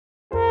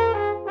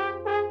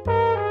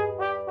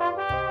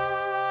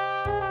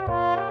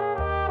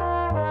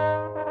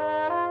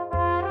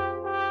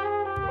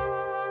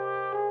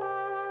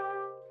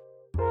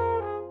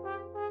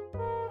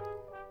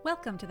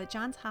Welcome to the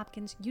Johns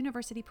Hopkins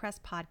University Press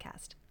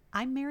podcast.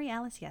 I'm Mary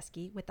Alice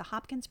Yeske with the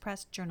Hopkins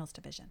Press Journals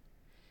Division.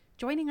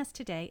 Joining us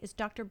today is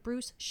Dr.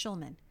 Bruce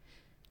Schulman.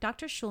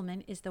 Dr.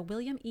 Schulman is the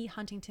William E.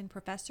 Huntington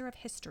Professor of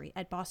History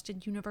at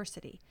Boston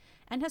University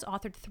and has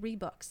authored 3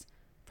 books,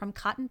 From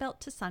Cotton Belt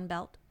to Sun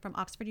Belt from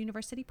Oxford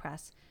University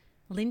Press,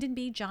 Lyndon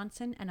B.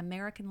 Johnson and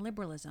American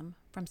Liberalism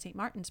from St.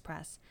 Martin's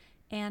Press,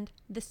 and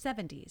The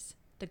 70s,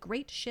 The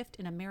Great Shift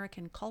in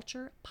American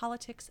Culture,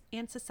 Politics,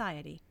 and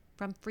Society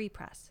from Free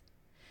Press.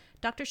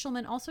 Dr.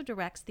 Schulman also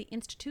directs the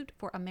Institute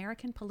for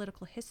American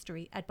Political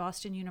History at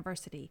Boston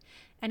University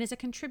and is a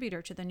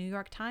contributor to the New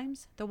York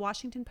Times, the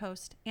Washington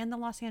Post, and the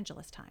Los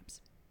Angeles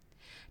Times.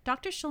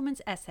 Dr.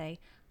 Schulman's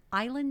essay,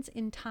 Islands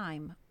in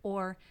Time,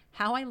 or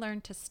How I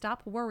Learned to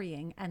Stop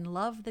Worrying and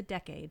Love the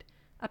Decade,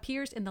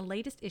 appears in the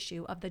latest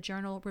issue of the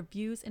journal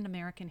Reviews in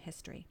American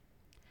History.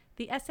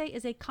 The essay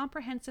is a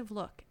comprehensive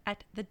look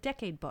at the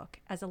decade book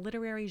as a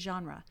literary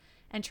genre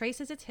and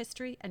traces its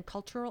history and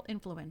cultural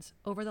influence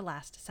over the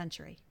last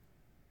century.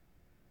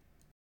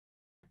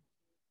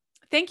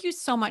 Thank you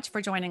so much for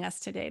joining us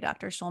today,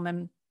 Dr.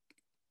 Schulman.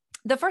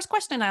 The first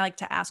question I like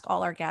to ask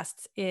all our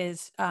guests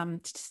is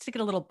just to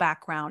get a little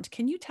background.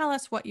 Can you tell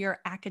us what your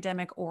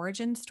academic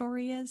origin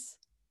story is?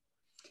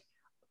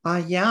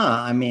 I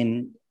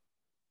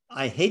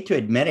hate to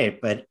admit it,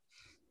 but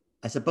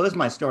I suppose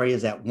my story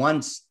is at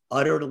once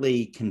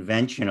utterly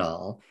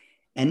conventional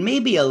and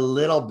maybe a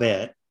little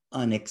bit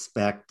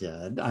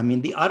unexpected.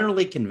 The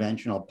utterly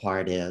conventional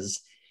part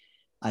is,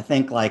 I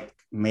think like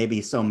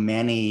maybe so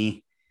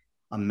many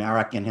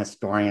American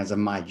historians of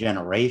my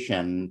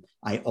generation,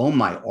 I owe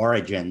my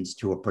origins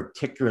to a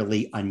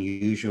particularly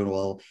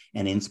unusual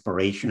and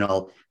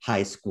inspirational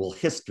high school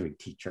history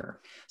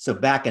teacher. So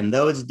back in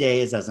those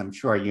days, as I'm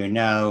sure you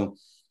know,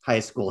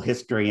 high school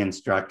history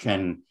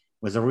instruction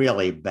was a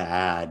really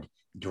bad,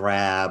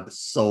 drab,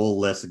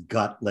 soulless,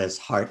 gutless,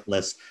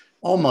 heartless,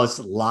 almost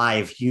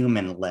live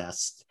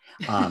humanless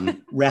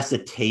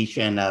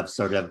recitation of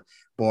sort of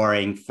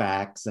boring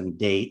facts and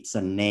dates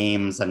and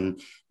names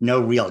and no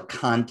real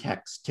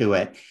context to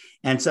it.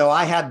 And so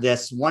I had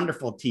this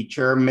wonderful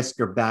teacher,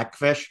 Mr.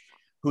 Backfish,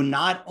 who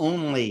not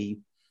only,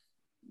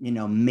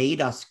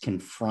 made us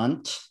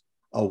confront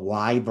a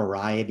wide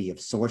variety of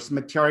source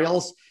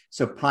materials,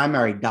 so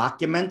primary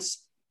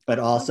documents, but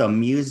also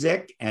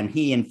music. And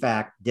he, in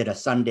fact, did a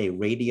Sunday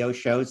radio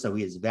show. So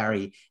he is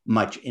very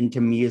much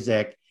into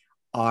music,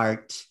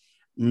 art,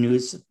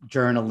 news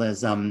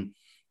journalism,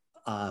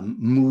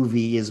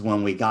 movies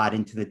when we got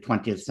into the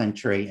 20th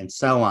century and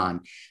so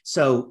on.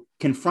 So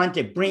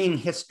bringing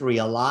history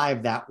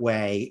alive that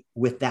way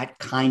with that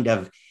kind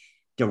of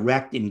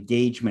direct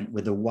engagement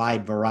with a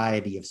wide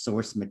variety of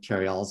source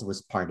materials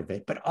was part of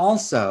it. But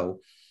also,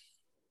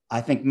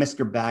 I think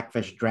Mr.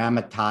 Backfish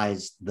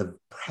dramatized the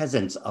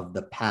presence of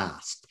the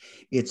past,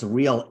 its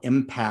real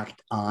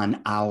impact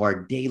on our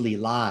daily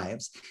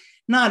lives,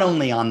 not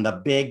only on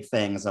the big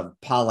things of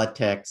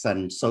politics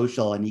and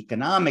social and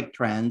economic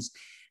trends,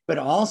 but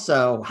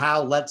also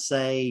how, let's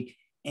say,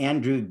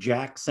 Andrew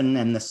Jackson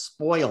and the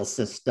spoil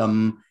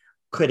system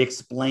could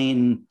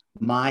explain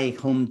my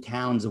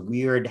hometown's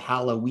weird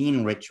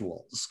Halloween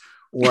rituals,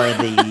 or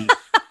the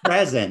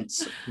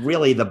presents,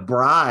 really the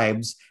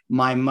bribes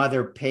my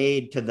mother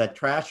paid to the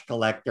trash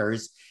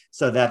collectors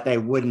so that they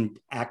wouldn't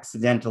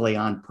accidentally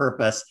on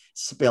purpose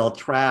spill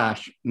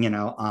trash,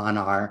 on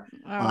our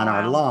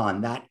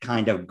lawn, that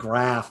kind of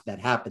graft that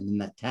happened in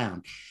that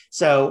town.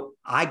 So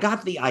I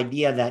got the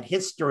idea that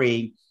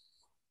history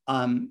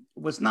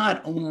was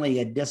not only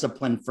a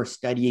discipline for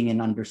studying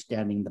and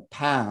understanding the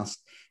past,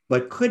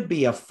 but could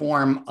be a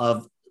form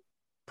of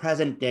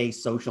present day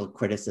social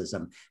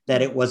criticism,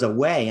 that it was a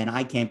way, and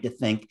I came to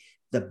think,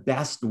 the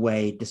best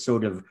way to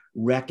sort of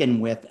reckon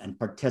with and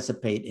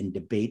participate in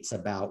debates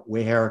about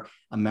where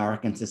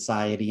American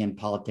society and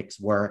politics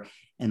were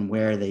and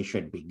where they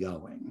should be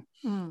going.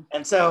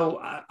 And so,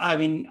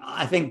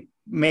 I think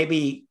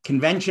maybe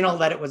conventional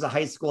that it was a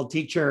high school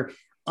teacher,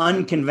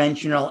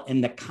 unconventional in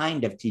the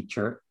kind of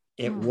teacher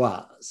it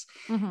was.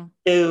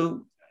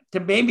 To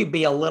maybe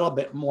be a little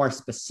bit more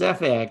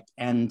specific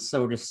and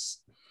sort of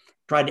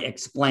try to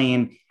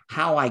explain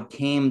how I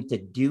came to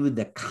do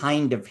the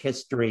kind of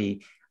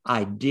history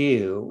I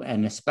do,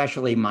 and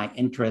especially my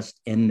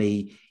interest in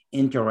the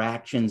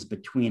interactions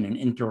between and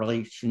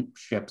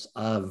interrelationships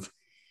of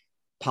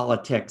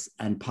politics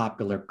and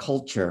popular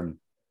culture.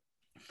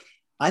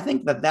 I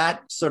think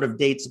that sort of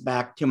dates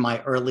back to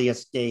my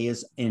earliest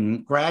days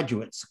in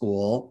graduate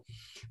school.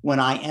 When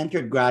I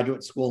entered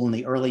graduate school in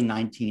the early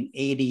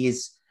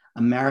 1980s,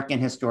 American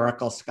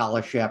historical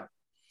scholarship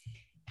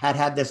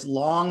had this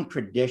long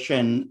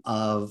tradition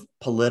of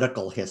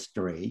political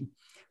history,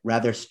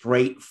 rather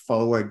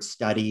straightforward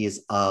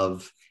studies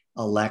of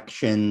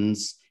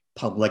elections,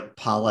 public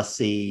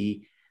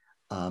policy,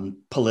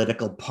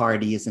 political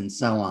parties, and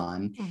so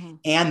on.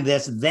 And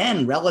this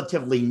then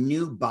relatively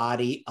new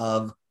body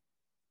of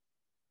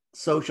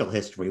social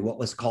history, what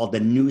was called the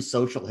New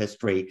Social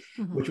History,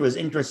 which was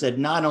interested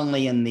not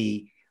only in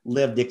the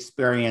lived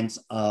experience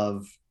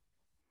of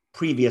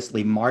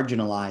previously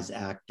marginalized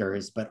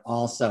actors, but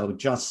also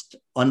just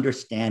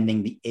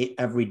understanding the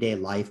everyday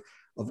life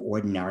of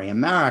ordinary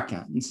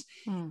Americans.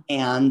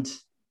 And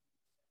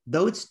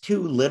those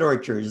two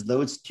literatures,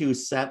 those two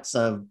sets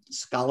of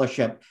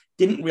scholarship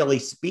didn't really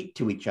speak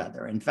to each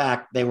other. In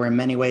fact, they were in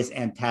many ways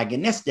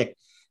antagonistic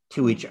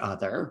to each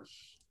other.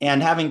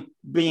 And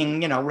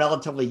being,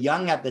 relatively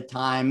young at the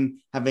time,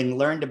 having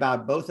learned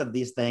about both of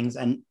these things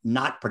and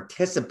not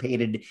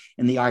participated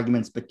in the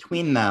arguments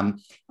between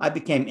them, I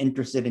became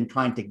interested in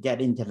trying to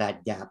get into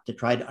that gap, to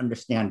try to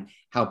understand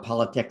how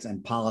politics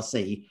and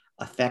policy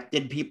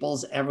affected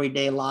people's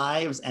everyday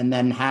lives, and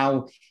then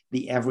how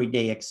the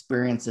everyday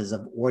experiences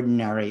of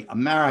ordinary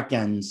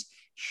Americans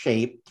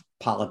shaped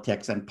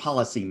politics and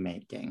policy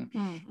making.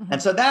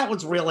 And so that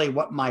was really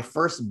what my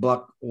first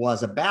book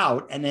was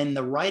about. And in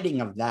the writing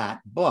of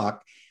that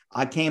book,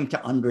 I came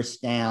to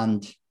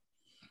understand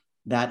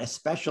that,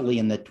 especially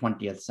in the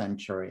 20th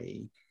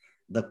century,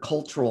 the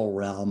cultural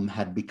realm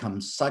had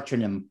become such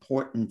an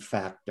important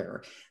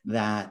factor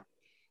that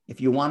if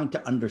you wanted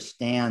to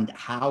understand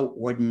how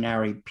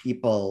ordinary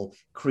people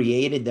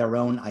created their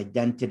own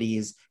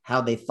identities, how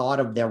they thought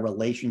of their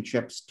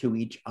relationships to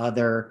each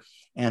other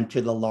and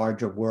to the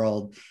larger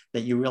world,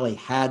 that you really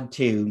had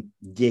to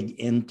dig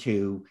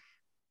into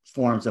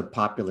forms of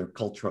popular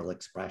cultural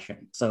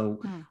expression.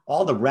 So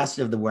all the rest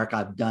of the work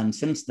I've done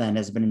since then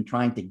has been in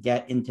trying to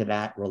get into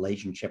that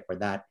relationship or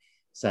that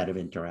set of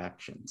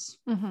interactions.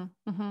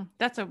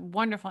 That's a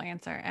wonderful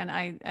answer. And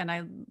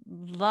I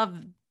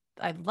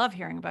love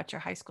hearing about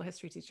your high school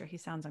history teacher. He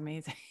sounds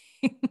amazing.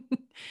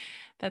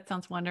 That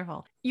sounds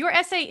wonderful. Your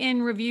essay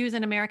in Reviews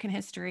in American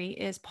History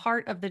is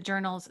part of the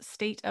journal's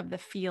State of the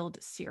Field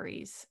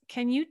series.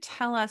 Can you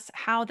tell us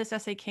how this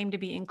essay came to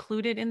be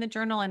included in the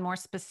journal, and more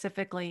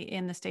specifically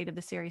in the State of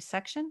the Series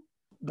section?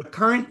 The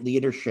current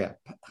leadership,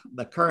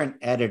 the current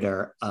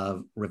editor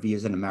of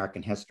Reviews in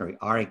American History,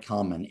 Ari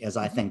Kelman, is,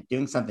 I think,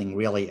 doing something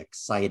really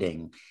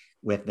exciting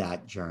with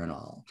that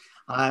journal.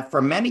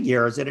 For many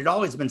years, it had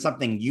always been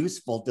something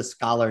useful to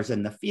scholars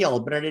in the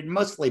field, but it had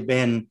mostly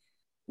been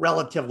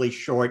relatively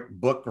short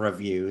book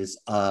reviews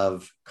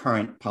of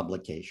current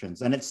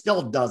publications. And it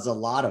still does a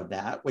lot of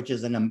that, which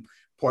is an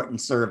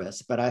important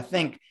service. But I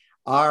think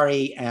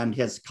Ari and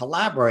his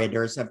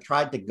collaborators have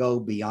tried to go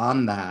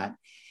beyond that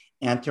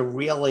and to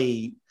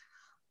really,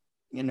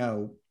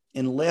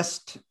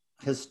 enlist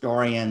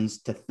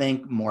historians to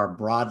think more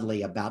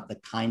broadly about the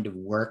kind of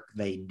work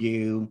they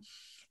do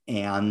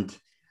and,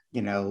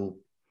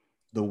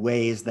 the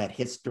ways that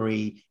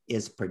history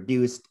is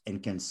produced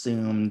and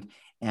consumed,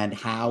 and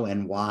how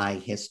and why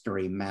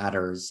history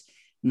matters,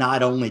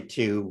 not only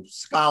to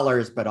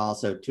scholars, but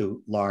also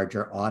to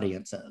larger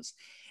audiences.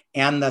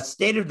 And the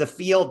State of the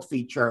Field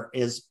feature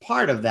is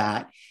part of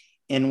that,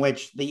 in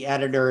which the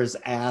editors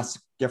ask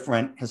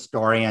different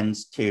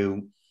historians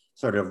to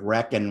sort of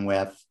reckon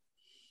with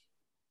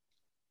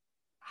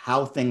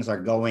how things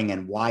are going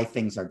and why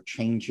things are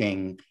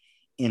changing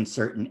in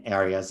certain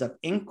areas of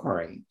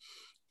inquiry.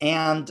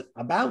 And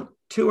about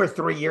 2 or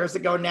 3 years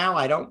ago now,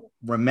 I don't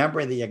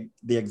remember the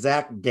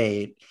exact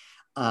date,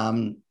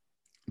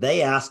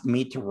 they asked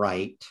me to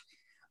write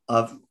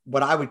of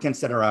what I would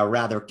consider a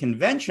rather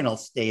conventional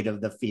State of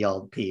the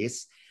Field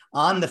piece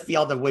on the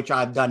field of which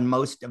I've done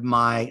most of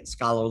my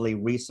scholarly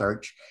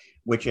research,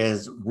 which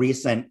is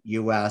recent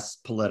US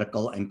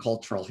political and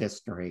cultural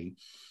history.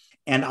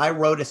 And I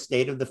wrote a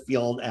State of the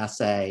Field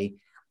essay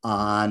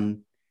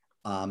on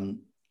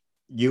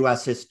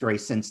US history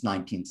since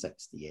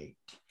 1968.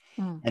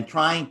 And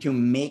trying to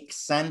make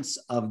sense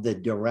of the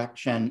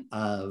direction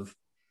of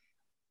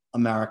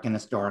American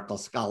historical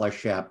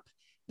scholarship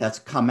that's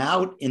come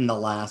out in the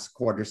last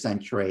quarter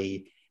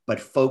century, but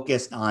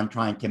focused on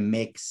trying to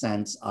make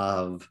sense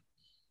of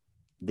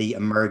the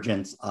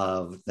emergence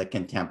of the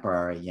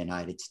contemporary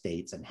United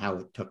States and how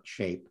it took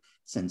shape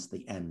since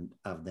the end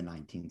of the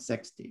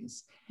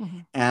 1960s.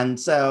 And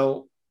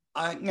so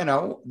I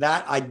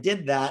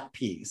did that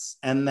piece,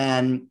 and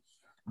then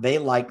they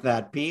liked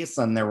that piece,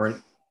 and there were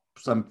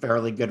some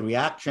fairly good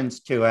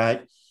reactions to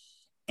it.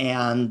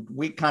 And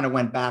we kind of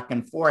went back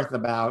and forth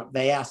about,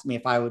 they asked me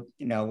if I would,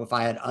 if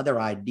I had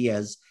other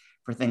ideas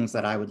for things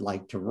that I would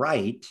like to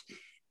write.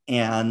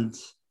 And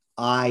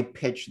I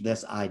pitched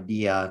this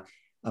idea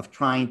of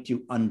trying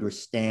to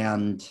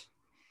understand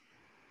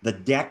the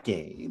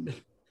decade,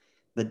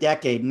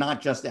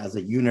 not just as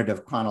a unit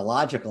of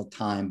chronological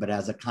time, but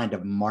as a kind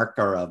of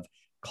marker of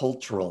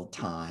cultural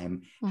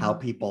time, how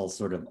people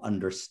sort of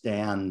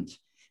understand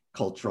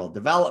cultural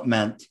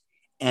development.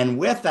 And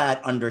with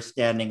that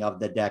understanding of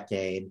the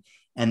decade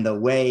and the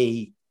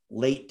way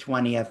late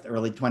 20th,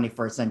 early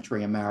 21st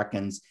century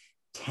Americans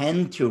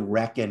tend to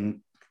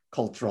reckon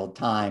cultural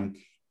time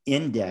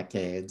in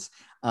decades,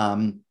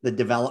 the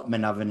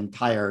development of an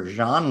entire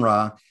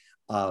genre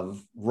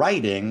of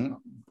writing,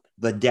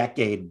 the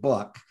decade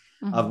book,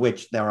 of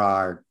which there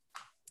are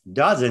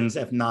dozens,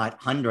 if not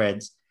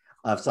hundreds,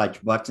 of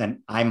such books.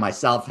 And I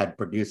myself had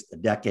produced a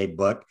decade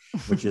book,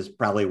 which is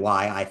probably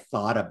why I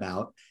thought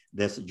about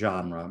this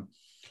genre.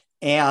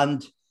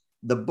 And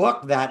the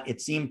book that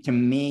it seemed to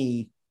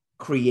me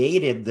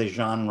created the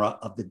genre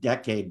of the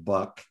decade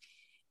book,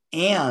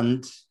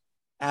 and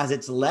as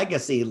its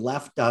legacy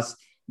left us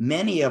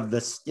many of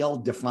the still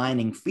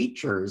defining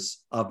features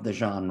of the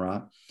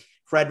genre.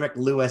 Frederick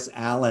Lewis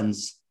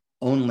Allen's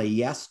Only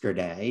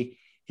Yesterday,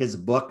 his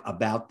book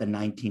about the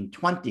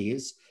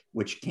 1920s,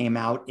 which came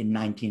out in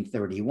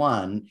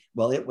 1931,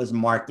 well, it was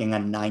marking a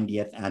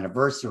 90th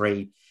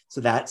anniversary.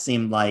 So that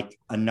seemed like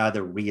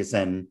another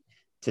reason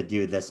to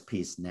do this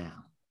piece now.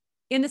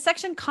 In the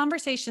section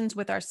Conversations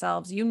with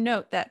Ourselves, you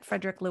note that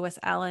Frederick Lewis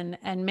Allen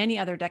and many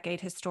other decade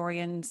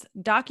historians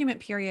document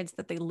periods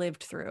that they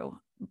lived through,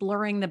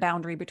 blurring the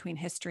boundary between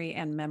history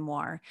and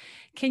memoir.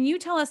 Can you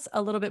tell us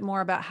a little bit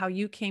more about how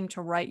you came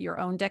to write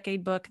your own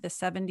decade book, the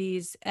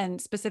 70s,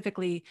 and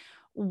specifically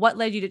what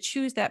led you to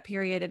choose that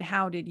period, and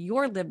how did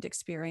your lived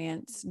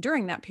experience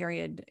during that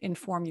period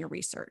inform your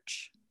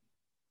research?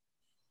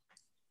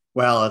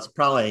 Well, it's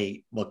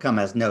probably will come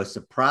as no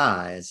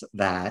surprise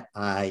that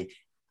I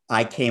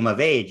came of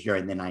age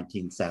during the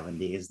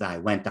 1970s. I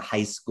went to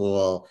high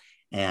school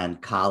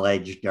and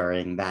college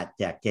during that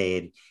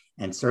decade,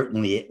 and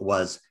certainly it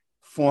was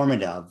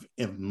formative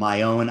of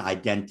my own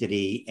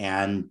identity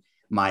and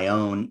my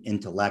own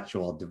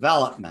intellectual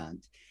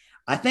development.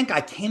 I think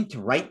I came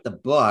to write the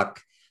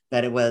book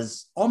that it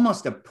was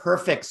almost a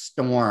perfect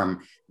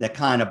storm that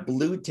kind of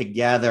blew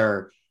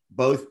together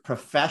both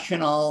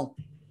professional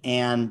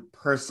and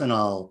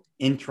personal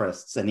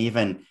interests and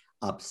even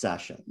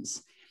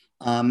obsessions.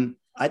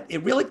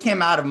 It really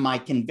came out of my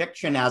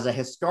conviction as a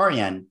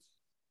historian,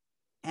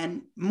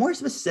 and more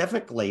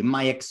specifically,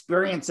 my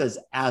experiences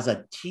as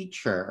a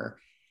teacher,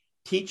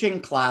 teaching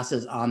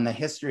classes on the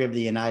history of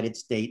the United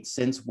States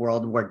since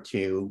World War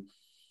II,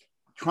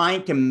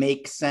 trying to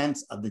make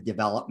sense of the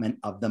development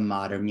of the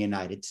modern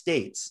United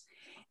States.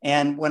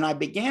 And when I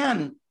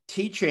began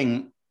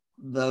teaching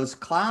those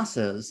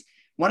classes,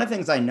 one of the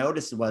things I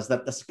noticed was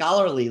that the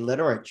scholarly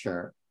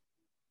literature,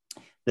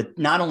 that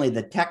not only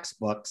the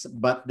textbooks,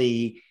 but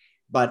the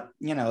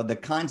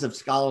kinds of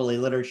scholarly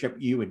literature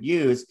you would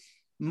use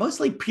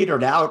mostly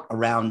petered out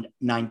around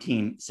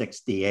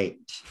 1968.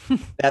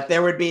 That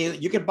there would be,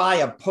 you could buy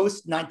a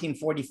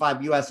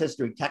post-1945 US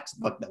history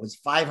textbook that was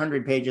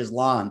 500 pages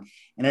long,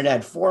 and it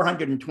had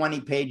 420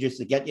 pages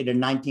to get you to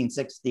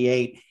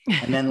 1968,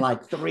 and then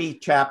like 3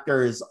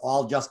 chapters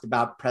all just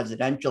about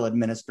presidential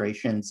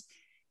administrations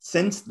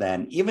since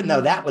then, even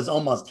though that was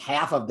almost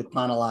half of the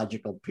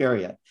chronological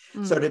period.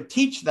 So to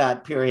teach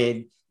that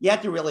period, you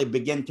have to really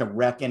begin to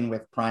reckon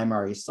with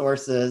primary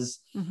sources,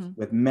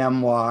 with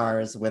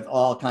memoirs, with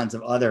all kinds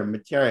of other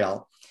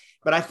material.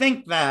 But I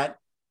think that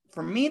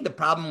for me, the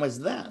problem was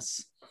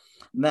this,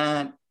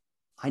 that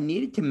I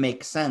needed to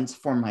make sense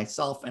for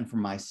myself and for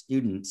my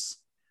students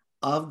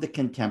of the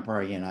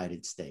contemporary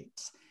United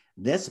States.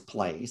 This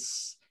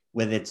place,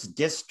 with its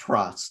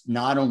distrust,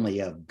 not only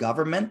of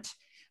government,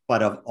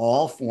 but of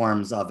all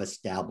forms of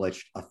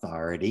established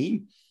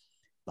authority,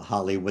 the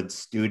Hollywood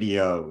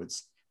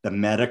studios, the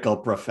medical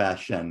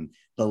profession,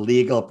 the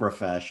legal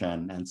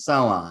profession, and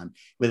so on,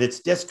 with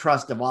its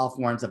distrust of all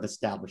forms of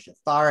established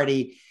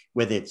authority,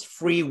 with its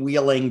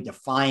freewheeling,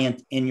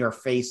 defiant,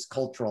 in-your-face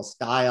cultural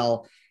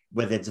style,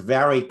 with its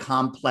very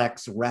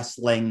complex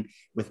wrestling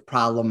with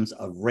problems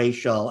of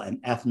racial and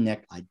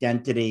ethnic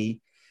identity,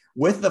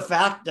 with the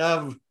fact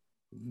of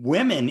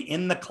women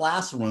in the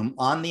classroom,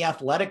 on the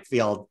athletic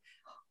field,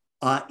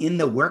 in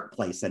the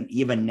workplace, and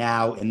even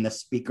now in the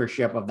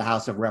speakership of the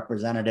House of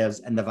Representatives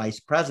and the vice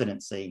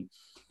presidency,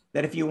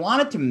 that if you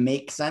wanted to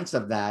make sense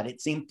of that, it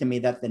seemed to me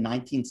that the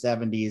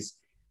 1970s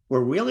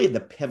were really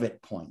the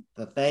pivot point,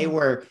 that they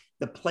were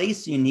the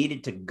place you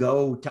needed to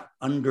go to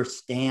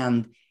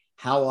understand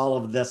how all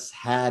of this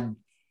had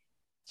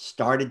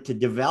started to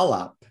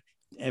develop,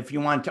 if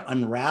you want to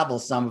unravel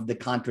some of the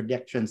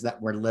contradictions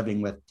that we're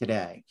living with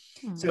today.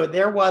 So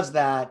there was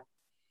that,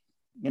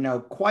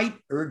 quite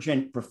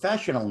urgent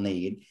professional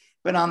need.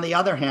 But on the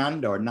other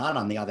hand, or not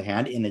on the other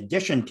hand, in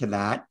addition to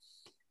that,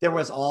 there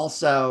was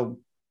also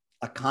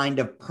a kind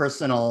of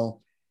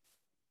personal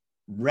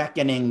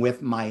reckoning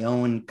with my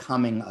own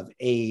coming of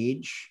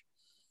age,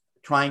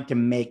 trying to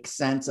make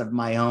sense of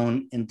my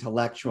own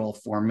intellectual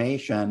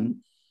formation.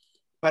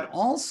 But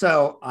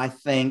also, I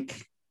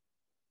think,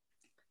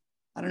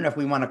 I don't know if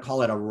we want to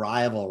call it a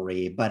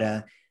rivalry, but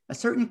a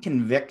certain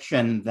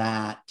conviction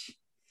that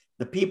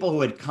the people who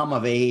had come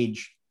of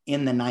age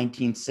in the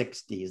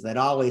 1960s, that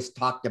always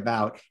talked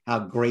about how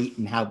great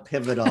and how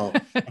pivotal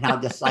and how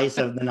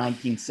decisive the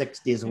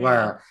 1960s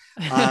were,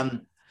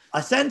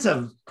 a sense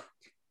of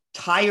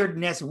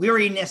tiredness,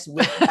 weariness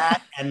with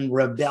that, and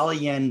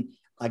rebellion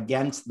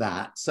against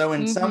that. So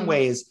in some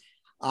ways,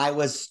 I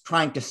was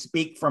trying to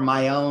speak for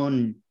my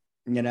own,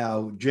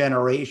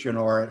 generation,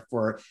 or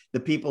for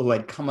the people who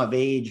had come of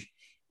age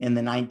in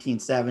the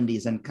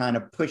 1970s, and kind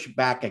of push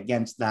back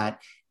against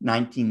that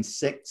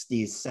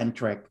 1960s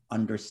centric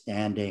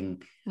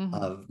understanding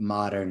of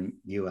modern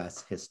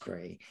US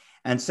history.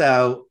 And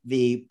so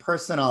the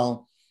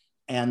personal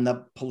and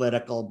the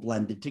political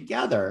blended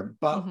together.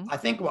 But Mhm. I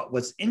think what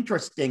was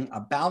interesting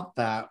about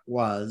that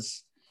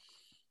was,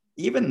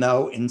 even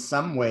though in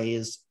some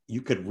ways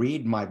you could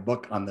read my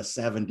book on the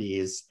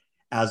 70s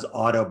as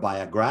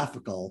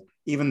autobiographical,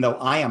 even though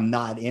I am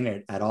not in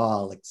it at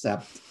all,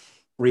 except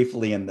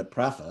briefly in the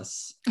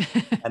preface,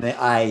 and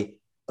I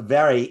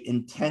very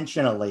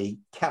intentionally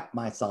kept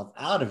myself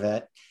out of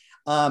it.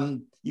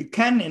 You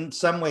can, in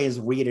some ways,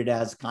 read it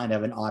as kind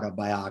of an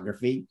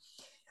autobiography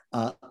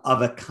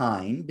of a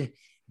kind.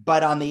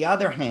 But on the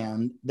other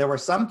hand, there were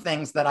some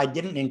things that I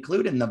didn't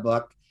include in the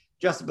book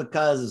just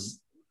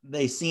because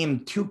they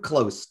seemed too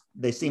close.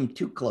 They seemed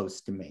too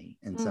close to me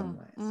in some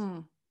ways.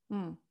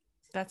 Mm.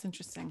 That's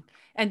interesting.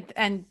 And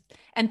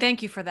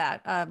thank you for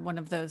that. One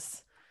of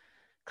those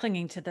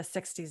clinging to the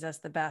 60s as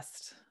the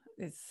best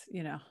is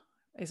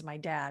my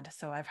dad.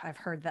 So I've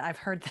heard that. I've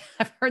heard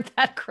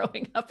that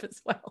growing up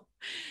as well.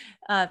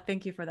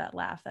 Thank you for that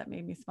laugh. That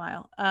made me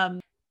smile.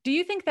 Do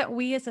you think that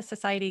we as a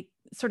society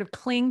sort of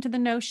cling to the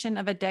notion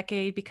of a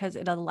decade because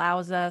it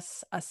allows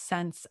us a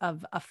sense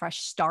of a fresh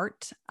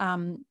start,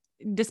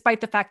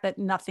 despite the fact that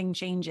nothing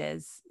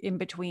changes in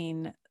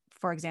between,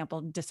 for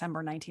example, December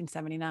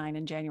 1979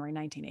 and January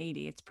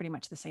 1980? It's pretty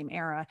much the same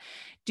era.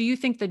 Do you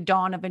think the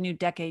dawn of a new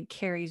decade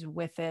carries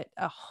with it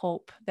a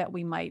hope that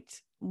we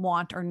might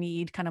want or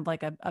need, kind of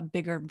like a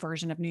bigger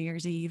version of New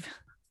Year's Eve?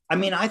 I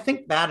mean, I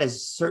think that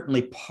is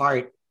certainly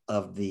part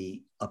of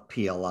the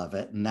appeal of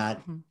it, and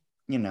that,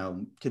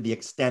 to the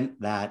extent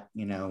that,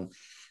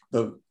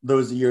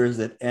 those years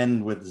that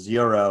end with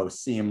zero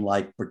seem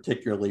like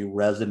particularly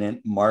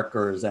resonant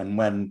markers. And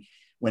when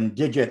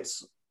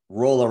digits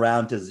roll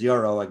around to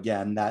zero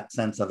again, that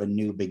sense of a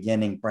new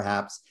beginning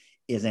perhaps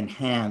is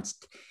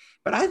enhanced.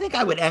 But I think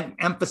I would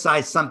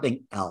emphasize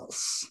something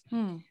else.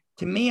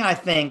 To me, I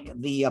think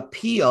the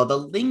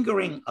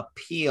lingering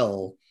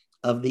appeal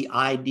of the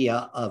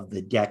idea of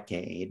the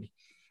decade,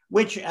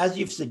 which, as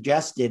you've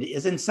suggested,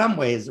 is in some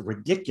ways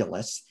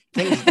ridiculous.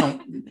 Things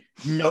don't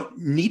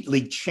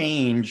neatly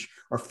change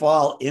or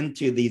fall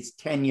into these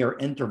 10-year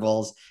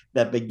intervals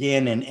that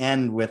begin and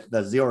end with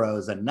the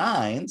zeros and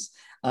nines.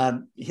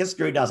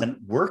 History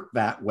doesn't work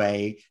that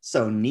way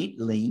so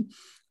neatly.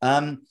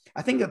 I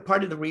think that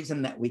part of the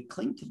reason that we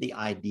cling to the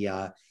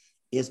idea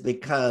is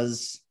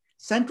because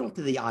central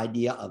to the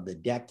idea of the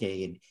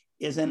decade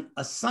is an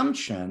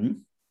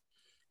assumption,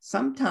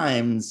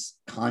 sometimes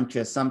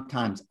conscious,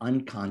 sometimes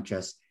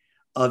unconscious,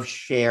 of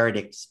shared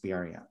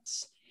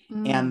experience.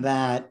 And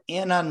that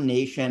in a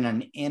nation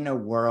and in a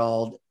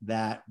world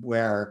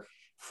where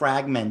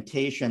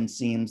fragmentation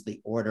seems the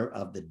order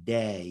of the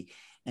day,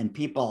 and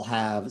people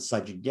have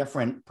such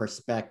different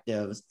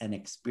perspectives and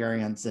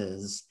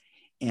experiences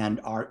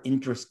and are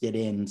interested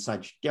in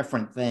such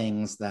different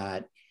things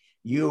that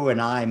you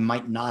and I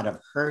might not have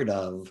heard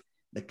of,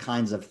 the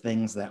kinds of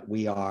things that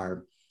we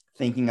are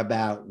thinking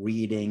about,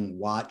 reading,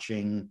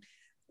 watching,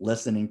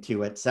 listening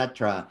to,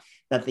 etc.,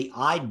 that the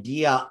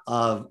idea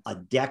of a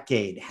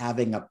decade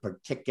having a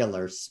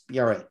particular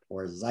spirit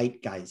or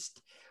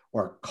zeitgeist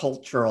or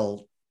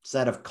cultural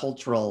set of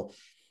cultural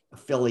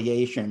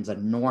affiliations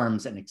and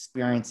norms and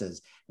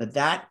experiences,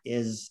 that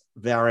is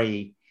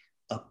very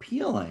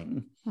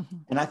appealing.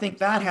 And I think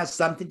that has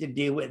something to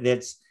do with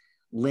its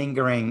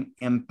lingering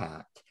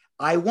impact.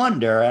 I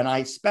wonder, and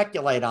I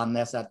speculate on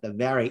this at the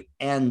very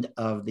end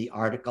of the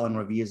article in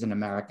Reviews in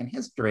American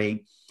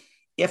History,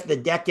 if the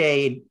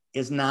decade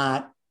is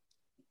not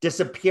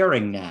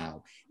disappearing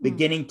now,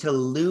 beginning to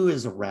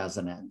lose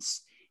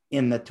resonance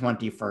in the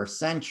 21st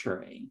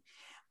century.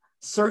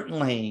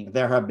 Certainly,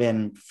 there have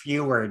been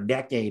fewer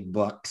decade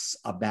books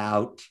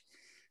about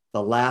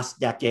the last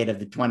decade of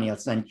the 20th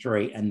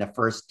century and the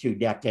first 2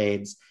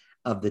 decades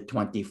of the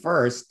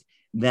 21st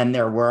than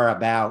there were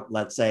about,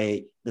 let's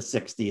say, the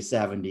 60s,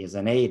 70s,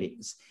 and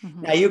 80s.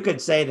 Now, you could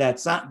say that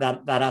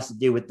has to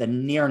do with the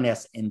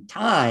nearness in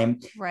time,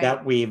 right,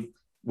 that we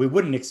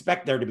wouldn't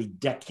expect there to be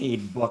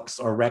decade books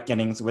or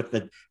reckonings with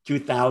the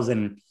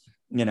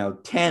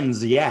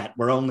 2010s yet.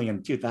 We're only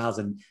in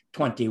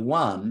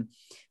 2021.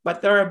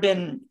 But there have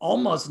been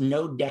almost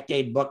no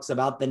decade books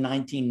about the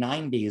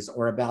 1990s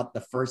or about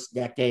the first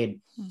decade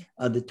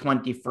of the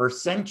 21st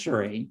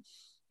century.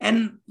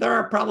 And there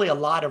are probably a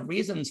lot of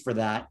reasons for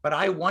that. But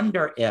I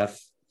wonder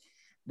if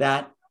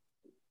that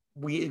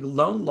we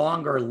no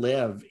longer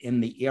live in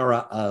the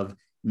era of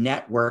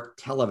network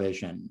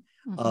television,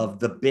 of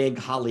the big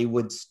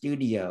Hollywood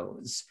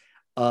studios,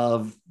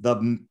 of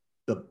the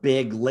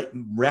big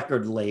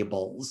record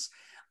labels,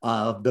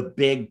 of the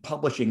big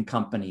publishing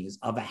companies,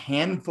 of a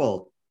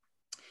handful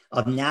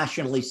of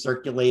nationally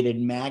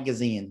circulated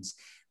magazines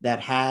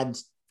that had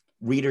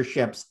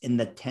readerships in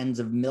the tens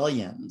of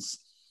millions.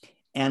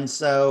 And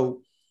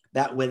so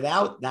that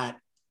without that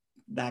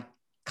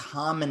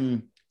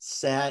common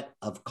set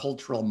of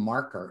cultural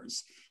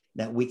markers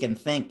that we can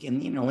think,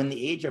 and in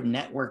the age of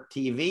network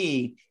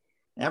TV,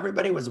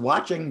 everybody was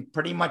watching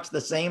pretty much the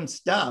same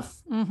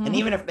stuff. And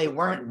even if they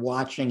weren't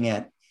watching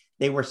it,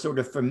 they were sort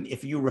of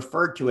if you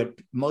referred to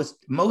it,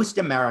 most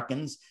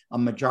Americans, a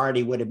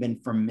majority would have been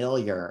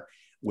familiar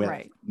with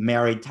right.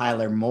 Mary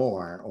Tyler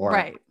Moore or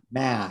Right.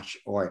 MASH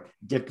or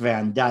Dick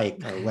Van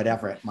Dyke or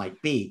whatever it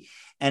might be.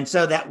 And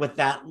so that with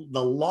that,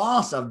 the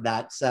loss of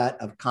that set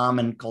of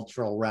common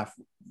cultural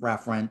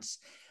reference,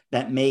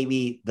 that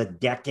maybe the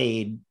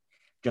decade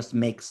just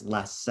makes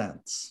less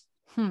sense.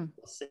 We'll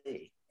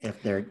see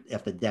if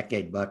the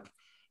decade book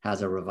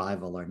has a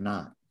revival or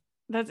not.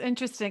 That's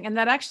interesting. And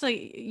that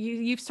actually,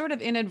 you've sort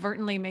of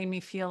inadvertently made me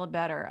feel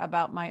better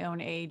about my own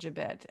age a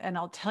bit. And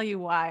I'll tell you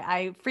why.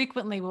 I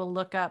frequently will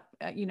look up,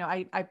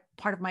 I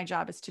part of my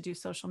job is to do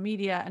social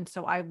media. And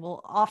so I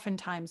will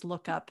oftentimes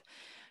look up,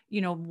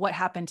 what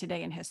happened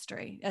today in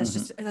history as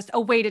just as a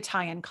way to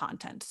tie in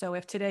content. So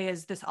if today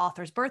is this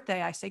author's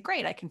birthday, I say,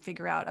 great, I can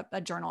figure out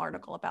a journal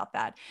article about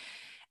that.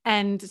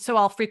 And so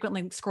I'll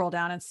frequently scroll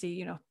down and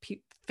see,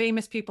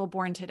 famous people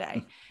born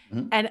today.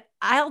 And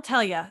I'll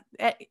tell you,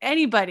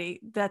 anybody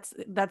that's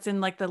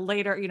in like the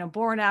later,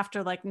 born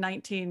after like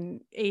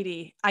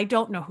 1980, I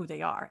don't know who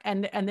they are.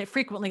 And they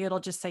frequently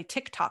it'll just say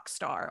TikTok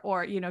star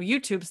or,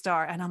 YouTube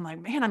star. And I'm like,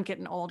 man, I'm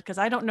getting old because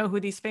I don't know who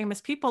these famous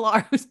people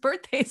are whose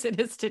birthdays it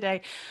is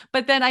today.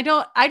 But then I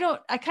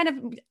kind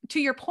of, to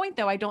your point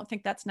though, I don't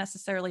think that's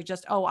necessarily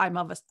just, oh, I'm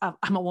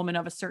a woman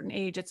of a certain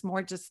age. It's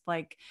more just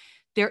like,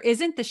 there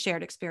isn't the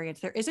shared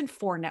experience. There isn't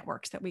 4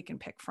 networks that we can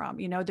pick from.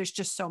 There's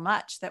just so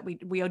much that we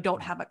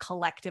don't have a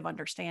collective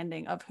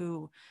understanding of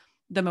who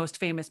the most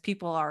famous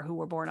people are who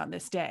were born on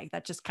this day.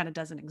 That just kind of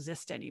doesn't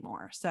exist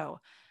anymore. So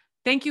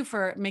thank you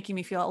for making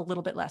me feel a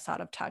little bit less out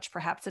of touch.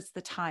 Perhaps it's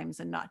the times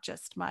and not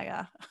just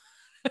my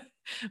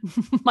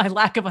my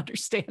lack of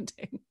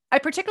understanding. I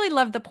particularly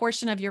love the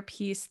portion of your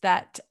piece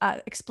that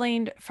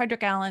explained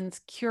Frederick Allen's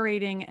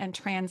curating and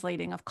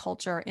translating of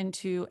culture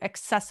into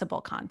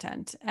accessible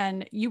content.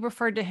 And you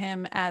referred to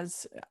him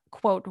as,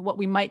 quote, what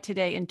we might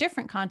today in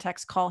different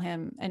contexts call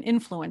him an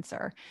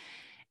influencer.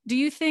 Do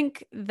you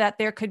think that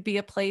there could be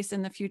a place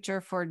in the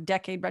future for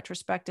decade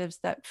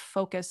retrospectives that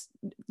focus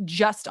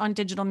just on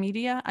digital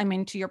media? I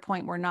mean, to your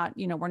point, we're not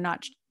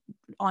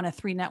on a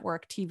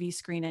 3-network TV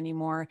screen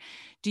anymore.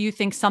 Do you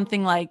think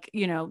something like,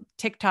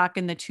 TikTok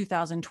in the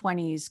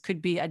 2020s could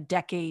be a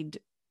decade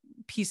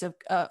piece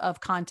of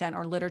content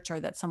or literature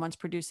that someone's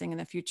producing in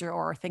the future,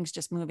 or are things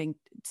just moving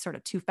sort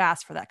of too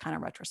fast for that kind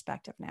of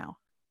retrospective now?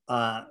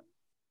 I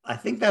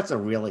think that's a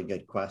really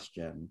good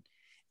question.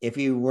 If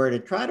you were to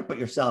try to put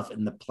yourself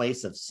in the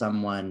place of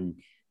someone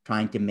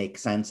trying to make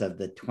sense of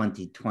the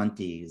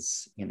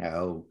 2020s,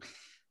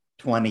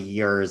 20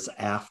 years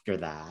after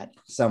that,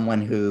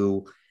 someone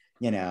who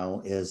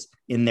is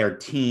in their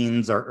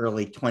teens or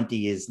early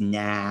 20s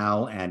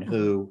now, and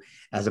who,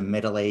 as a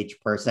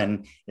middle-aged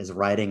person, is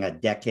writing a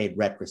decade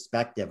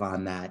retrospective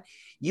on that,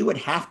 you would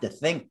have to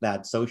think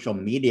that social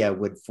media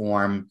would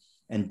form,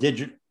 and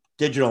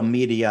digital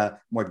media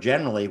more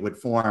generally would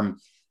form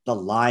the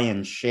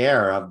lion's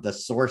share of the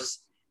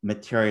source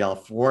material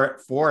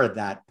for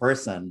that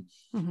person.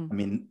 I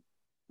mean,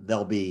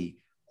 there'll be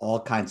all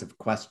kinds of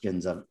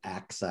questions of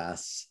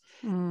access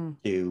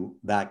to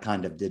that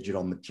kind of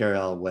digital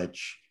material,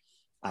 which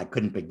I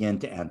couldn't begin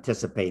to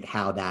anticipate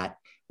how that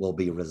will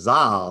be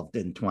resolved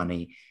in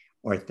 20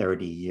 or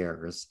 30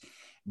 years.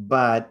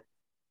 But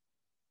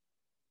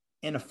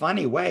in a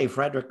funny way,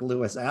 Frederick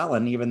Lewis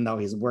Allen, even though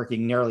he's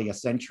working nearly a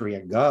century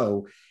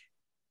ago,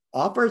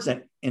 offers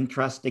an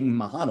interesting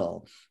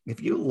model.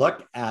 If you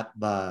look at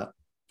the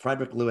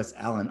Frederick Lewis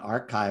Allen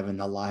archive in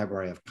the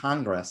Library of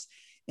Congress,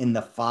 in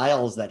the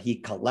files that he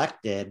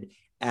collected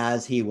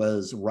as he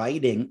was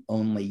writing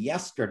only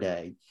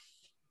yesterday,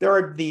 there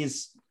are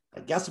these, I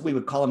guess we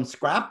would call them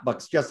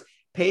scrapbooks, just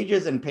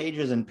pages and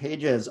pages and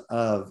pages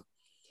of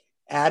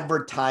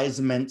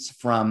advertisements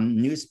from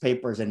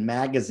newspapers and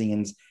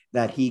magazines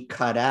that he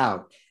cut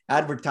out,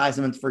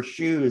 advertisements for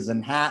shoes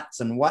and hats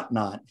and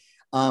whatnot.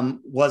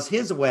 Was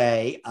his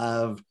way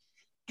of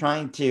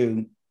trying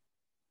to,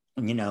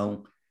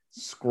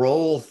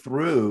 scroll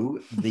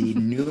through the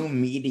new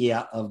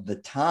media of the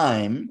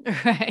time,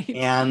 right,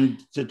 and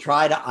to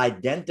try to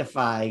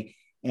identify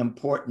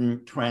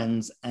important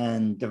trends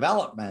and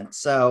developments.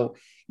 So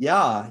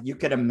yeah, you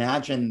could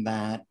imagine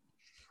that,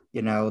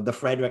 the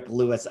Frederick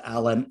Lewis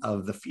Allen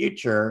of the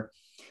future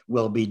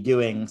will be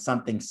doing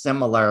something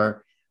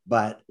similar,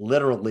 but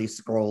literally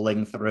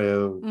scrolling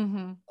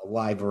through a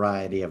wide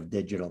variety of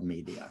digital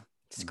media.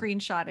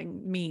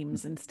 Screenshotting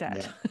memes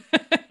instead.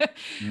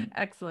 Yeah.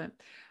 Excellent.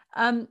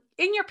 In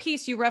your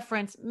piece, you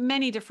reference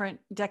many different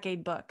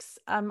decade books.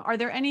 Are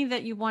there any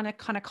that you want to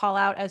kind of call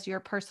out as your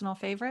personal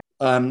favorite?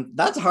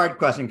 That's a hard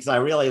question because I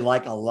really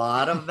like a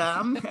lot of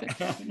them.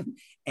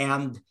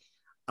 and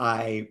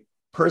I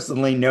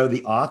personally know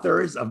the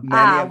authors of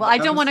many of them. I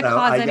don't want to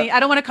I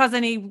don't want to cause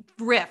any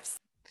rifts.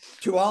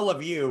 To all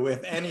of you,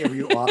 if any of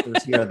you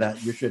authors here,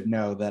 that you should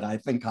know that I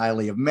think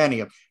highly of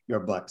many of your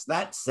books.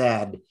 That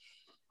said,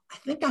 I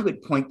think I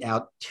would point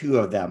out 2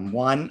 of them.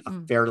 One,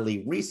 a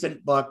fairly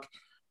recent book,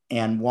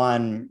 and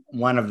one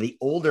of the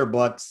older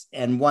books,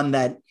 and one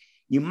that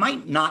you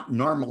might not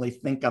normally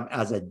think of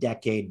as a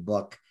decade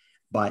book,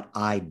 but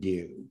I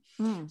do.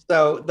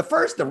 So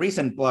the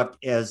recent book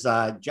is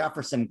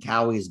Jefferson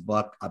Cowie's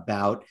book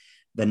about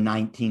the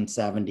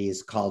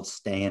 1970s called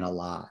Staying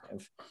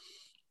Alive.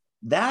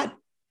 That,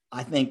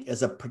 I think,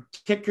 is a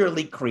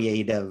particularly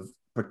creative,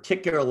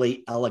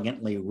 particularly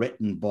elegantly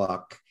written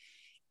book.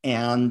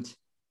 And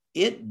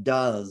it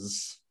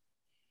does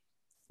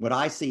what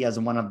I see as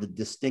one of the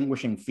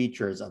distinguishing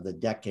features of the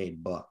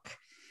Decade book,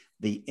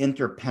 the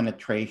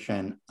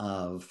interpenetration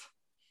of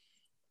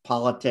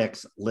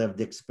politics,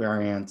 lived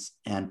experience,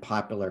 and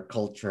popular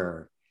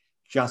culture,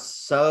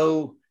 just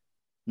so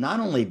not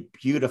only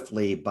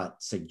beautifully,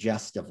 but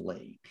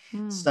suggestively.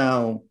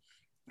 So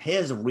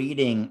his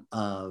reading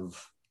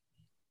of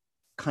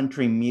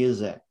country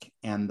music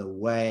and the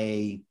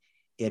way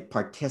it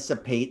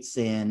participates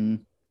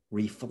in,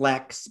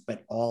 reflects,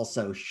 but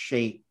also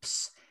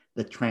shapes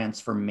the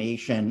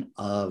transformation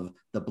of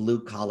the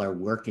blue-collar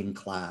working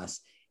class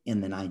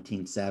in the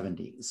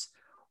 1970s,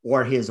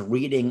 or his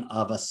reading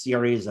of a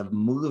series of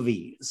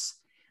movies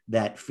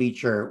that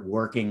feature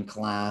working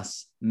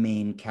class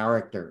main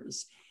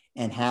characters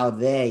and how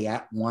they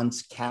at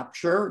once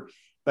capture,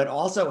 but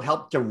also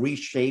help to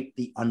reshape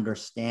the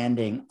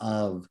understanding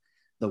of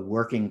the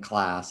working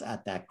class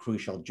at that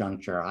crucial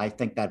juncture. I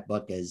think that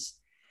book is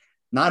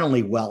not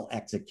only well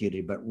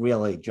executed, but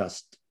really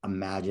just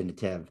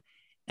imaginative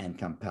and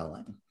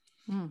compelling.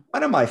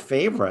 One of my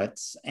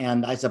favorites,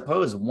 and I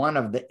suppose one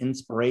of the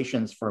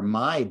inspirations for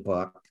my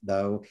book,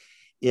 though,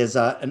 is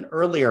an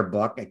earlier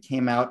book. It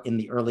came out in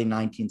the early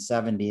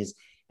 1970s,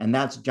 and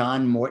that's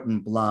John Morton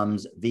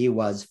Blum's V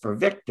Was for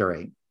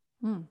Victory,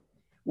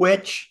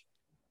 which,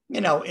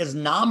 is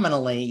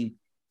nominally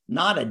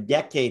not a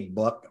decade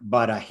book,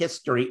 but a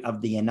history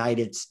of the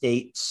United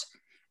States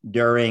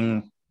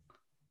during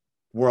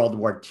World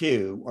War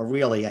II, or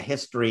really a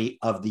history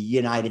of the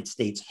United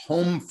States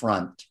home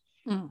front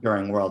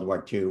during World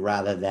War II,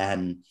 rather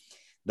than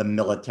the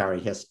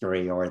military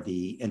history or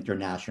the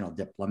international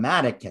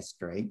diplomatic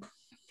history.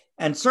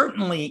 And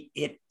certainly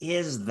it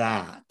is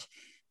that.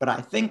 But I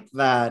think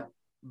that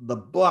the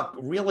book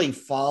really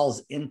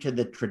falls into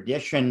the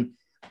tradition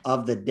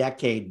of the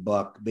Decade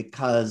book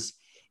because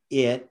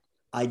it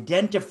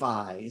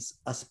identifies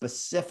a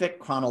specific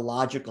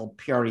chronological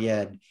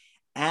period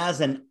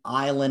as an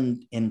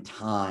island in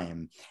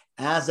time,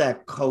 as a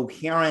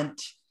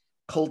coherent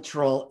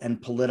cultural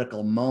and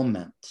political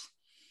moment.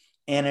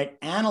 And it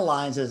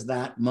analyzes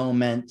that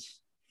moment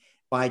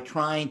by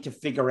trying to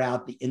figure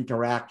out the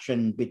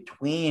interaction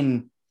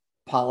between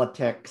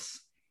politics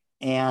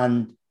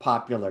and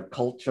popular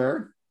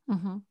culture,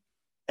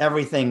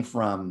 everything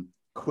from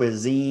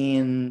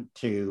cuisine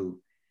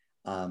to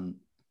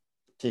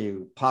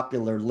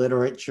popular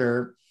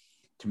literature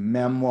to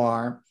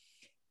memoir.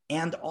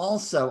 And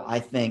also, I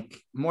think,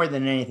 more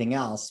than anything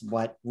else,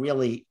 what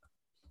really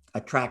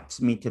attracts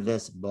me to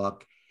this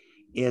book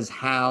is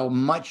how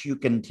much you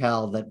can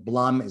tell that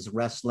Blum is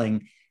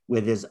wrestling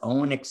with his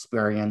own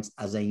experience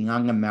as a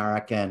young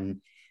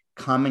American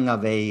coming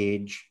of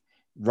age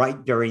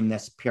right during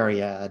this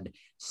period,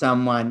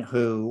 someone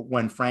who,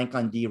 when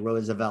Franklin D.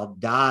 Roosevelt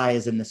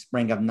dies in the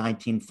spring of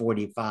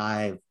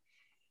 1945,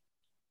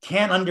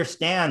 can't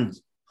understand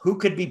who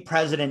could be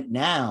president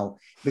now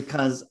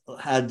because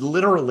had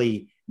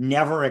literally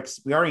never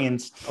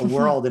experienced a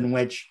world in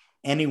which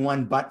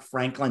anyone but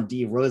Franklin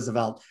D.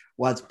 Roosevelt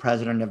was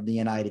president of the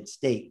United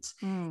States.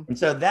 And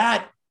so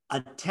that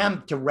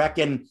attempt to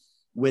reckon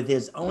with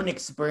his own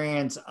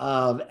experience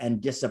of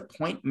and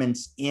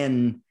disappointments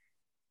in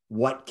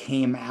what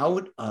came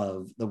out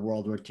of the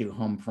World War II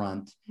home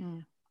front,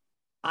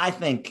 I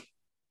think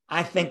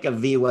of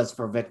V Was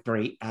for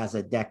Victory as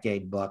a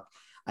Decade book.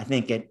 I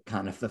think it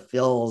kind of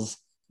fulfills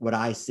what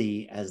I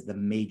see as the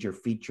major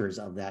features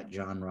of that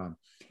genre.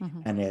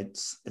 And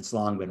it's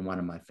long been one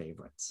of my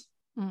favorites.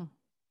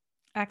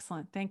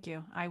 Excellent. Thank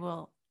you.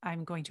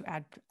 I'm going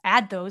to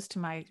add those to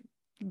my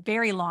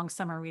very long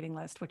summer reading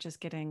list, which is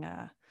getting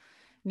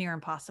near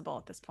impossible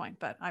at this point,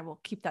 but I will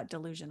keep that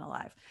delusion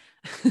alive.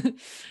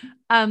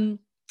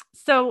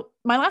 So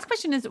my last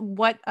question is,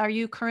 what are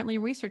you currently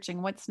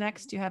researching? What's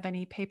next? Do you have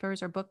any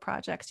papers or book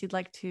projects you'd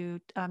like to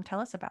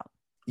tell us about?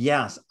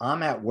 Yes,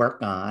 I'm at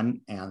work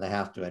on, and I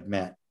have to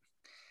admit,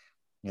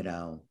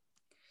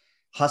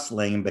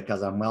 hustling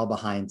because I'm well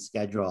behind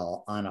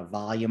schedule on a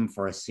volume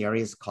for a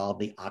series called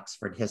The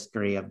Oxford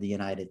History of the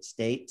United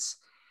States.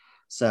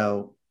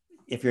 So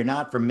if you're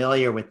not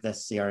familiar with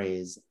this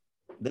series,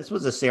 this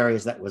was a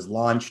series that was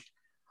launched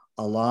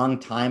a long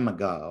time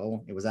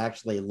ago. It was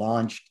actually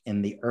launched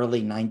in the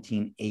early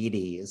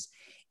 1980s,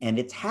 and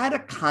it's had a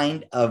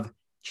kind of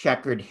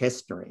checkered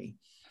history.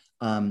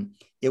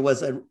 It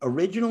was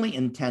originally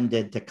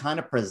intended to kind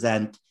of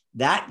present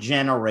that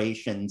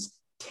generation's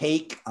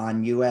take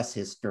on US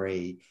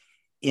history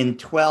in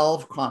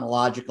 12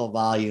 chronological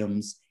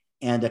volumes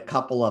and a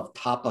couple of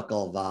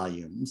topical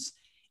volumes.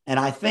 And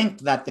I think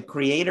that the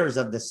creators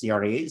of the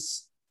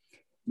series,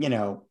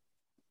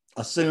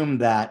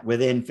 assumed that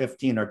within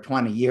 15 or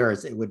 20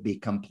 years, it would be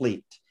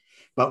complete.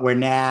 But we're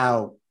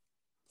now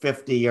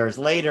 50 years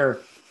later,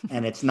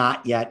 and it's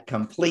not yet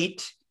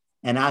complete.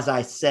 And as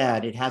I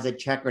said, it has a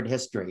checkered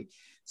history.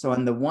 So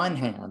on the one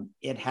hand,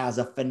 it has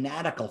a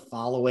fanatical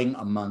following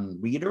among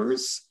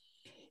readers.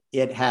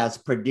 It has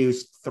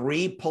produced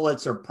 3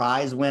 Pulitzer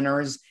Prize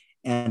winners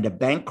and a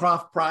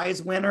Bancroft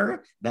Prize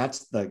winner.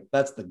 That's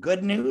the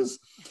good news.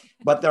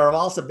 But there have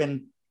also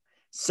been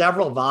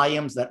several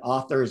volumes that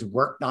authors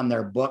worked on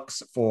their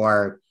books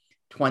for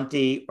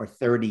 20 or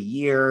 30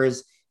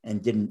 years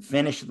and didn't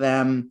finish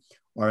them,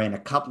 or in a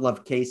couple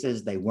of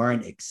cases, they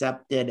weren't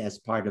accepted as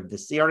part of the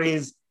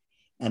series.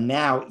 And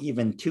now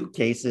even 2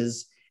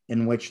 cases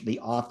in which the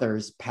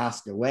authors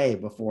passed away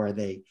before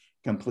they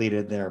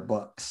completed their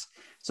books.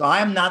 So I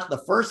am not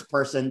the first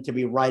person to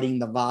be writing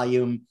the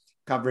volume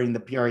covering the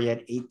period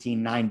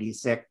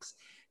 1896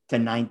 to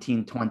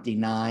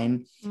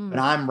 1929, but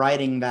I'm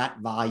writing that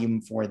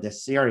volume for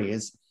this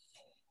series.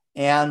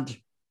 And,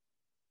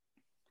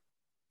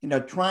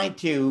 trying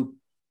to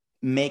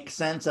make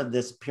sense of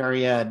this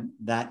period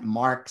that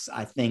marks,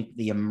 I think,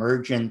 the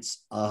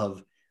emergence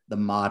of the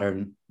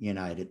modern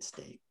United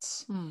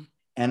States.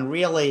 And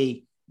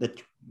really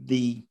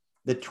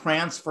the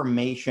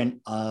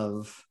transformation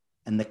of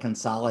and the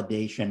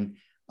consolidation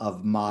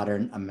of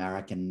modern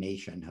American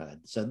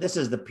nationhood. So this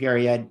is the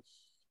period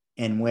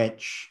in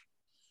which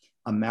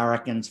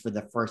Americans for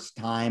the first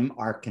time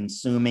are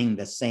consuming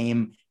the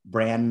same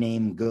brand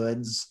name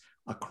goods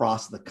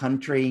across the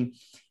country,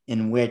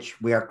 in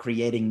which we are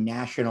creating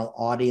national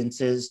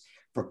audiences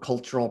for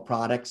cultural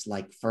products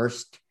like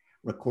first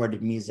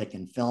recorded music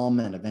and film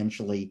and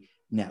eventually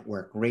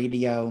network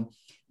radio,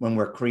 when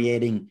we're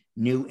creating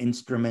new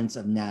instruments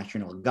of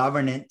national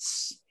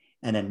governance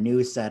and a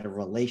new set of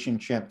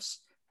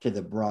relationships to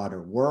the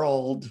broader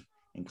world,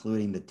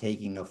 including the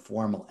taking of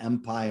formal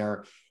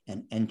empire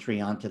and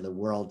entry onto the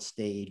world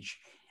stage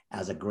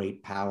as a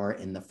great power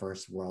in the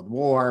First World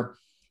War.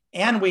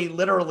 And we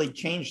literally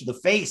changed the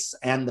face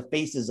and the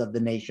faces of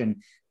the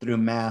nation through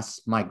mass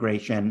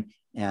migration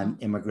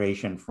and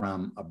immigration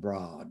from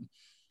abroad.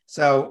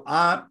 So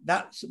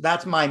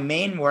that's my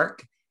main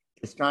work,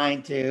 is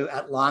trying to,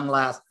 at long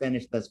last,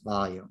 finish this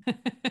volume.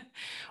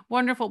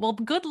 Wonderful. Well,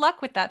 good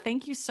luck with that.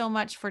 Thank you so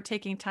much for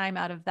taking time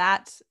out of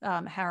that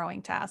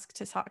harrowing task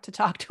to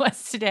talk to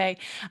us today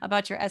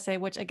about your essay,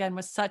 which again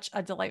was such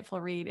a delightful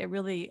read.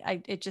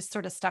 It just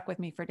sort of stuck with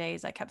me for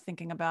days. I kept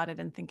thinking about it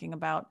and thinking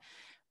about,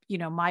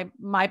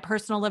 my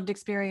personal lived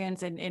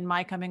experience in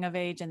my coming of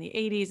age in the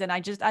 80s. And I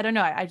don't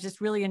know, I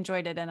just really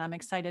enjoyed it. And I'm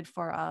excited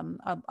for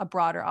a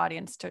broader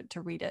audience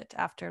to read it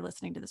after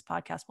listening to this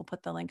podcast. We'll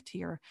put the link to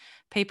your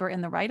paper in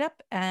the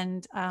write-up.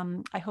 And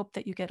I hope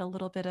that you get a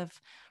little bit of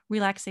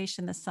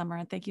relaxation this summer.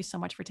 And thank you so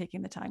much for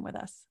taking the time with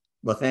us.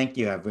 Well, thank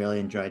you. I've really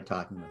enjoyed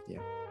talking with you.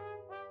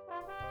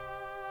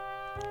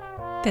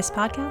 This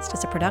podcast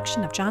is a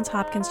production of Johns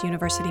Hopkins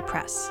University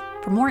Press.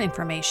 For more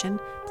information,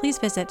 please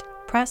visit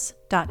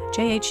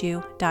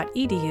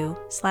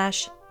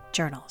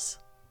press.jhu.edu/journals.